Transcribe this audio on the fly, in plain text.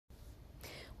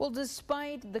Well,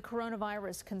 despite the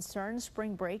coronavirus concerns,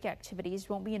 spring break activities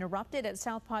won't be interrupted at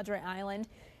South Padre Island.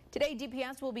 Today,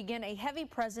 DPS will begin a heavy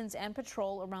presence and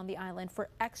patrol around the island for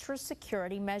extra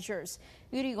security measures.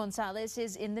 Yuri Gonzalez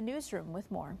is in the newsroom with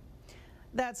more.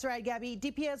 That's right, Gabby.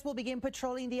 DPS will begin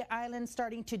patrolling the island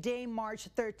starting today, March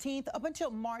 13th, up until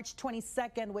March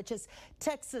 22nd, which is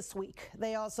Texas Week.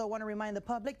 They also want to remind the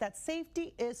public that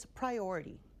safety is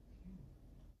priority.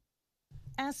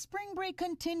 As spring break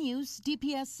continues,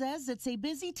 DPS says it's a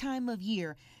busy time of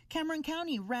year. Cameron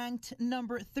County ranked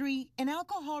number 3 in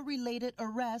alcohol-related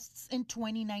arrests in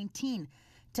 2019.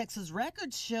 Texas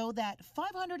records show that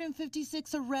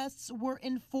 556 arrests were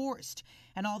enforced.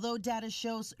 And although data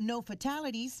shows no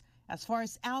fatalities, as far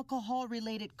as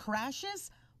alcohol-related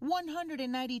crashes,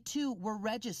 192 were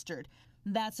registered.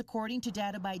 That's according to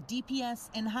data by DPS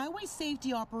and Highway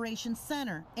Safety Operations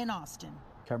Center in Austin.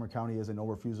 Cameron County is a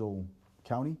no-refusal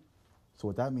county. So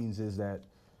what that means is that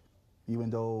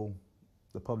even though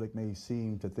the public may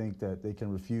seem to think that they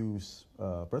can refuse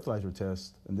a breathalyzer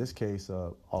test, in this case,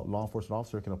 a law enforcement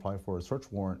officer can apply for a search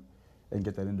warrant and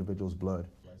get that individual's blood.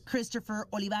 Christopher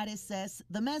Olivares says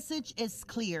the message is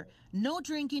clear. No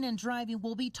drinking and driving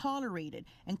will be tolerated,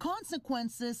 and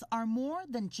consequences are more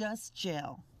than just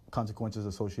jail. Consequences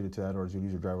associated to that are you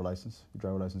lose your driver's license. Your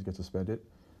driver's license gets suspended.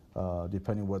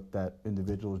 Depending what that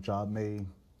individual's job may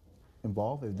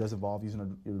involve. If it does involve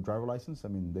using your driver's license, I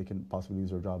mean, they can possibly lose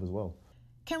their job as well.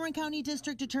 Cameron County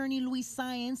District Attorney Luis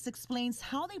Science explains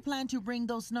how they plan to bring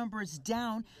those numbers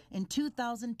down in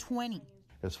 2020.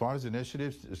 As far as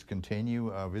initiatives, is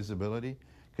continue visibility,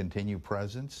 continue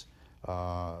presence.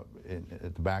 The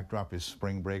backdrop is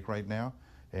spring break right now,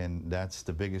 and that's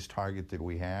the biggest target that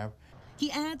we have. He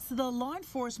adds the law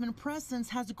enforcement presence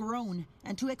has grown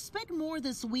and to expect more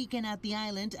this weekend at the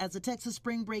island as the Texas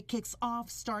spring break kicks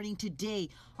off starting today.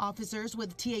 Officers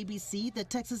with TABC, the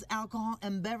Texas Alcohol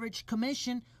and Beverage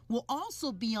Commission, will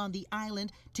also be on the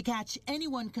island to catch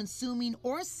anyone consuming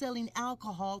or selling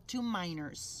alcohol to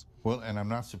minors. Well, and I'm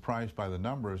not surprised by the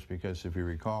numbers because if you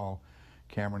recall,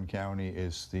 Cameron County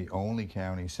is the only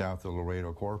county south of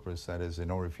Laredo Corpus that is a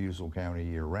no-refusal county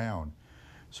year-round.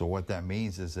 So what that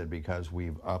means is that because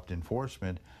we've upped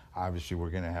enforcement, obviously we're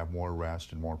going to have more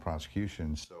arrests and more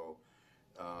prosecutions. So,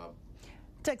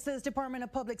 Texas Department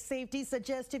of Public Safety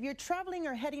suggests if you're traveling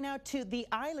or heading out to the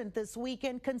island this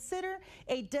weekend, consider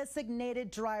a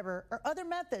designated driver or other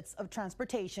methods of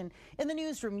transportation. In the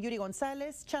newsroom, Yuri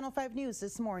Gonzalez, Channel 5 News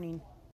this morning.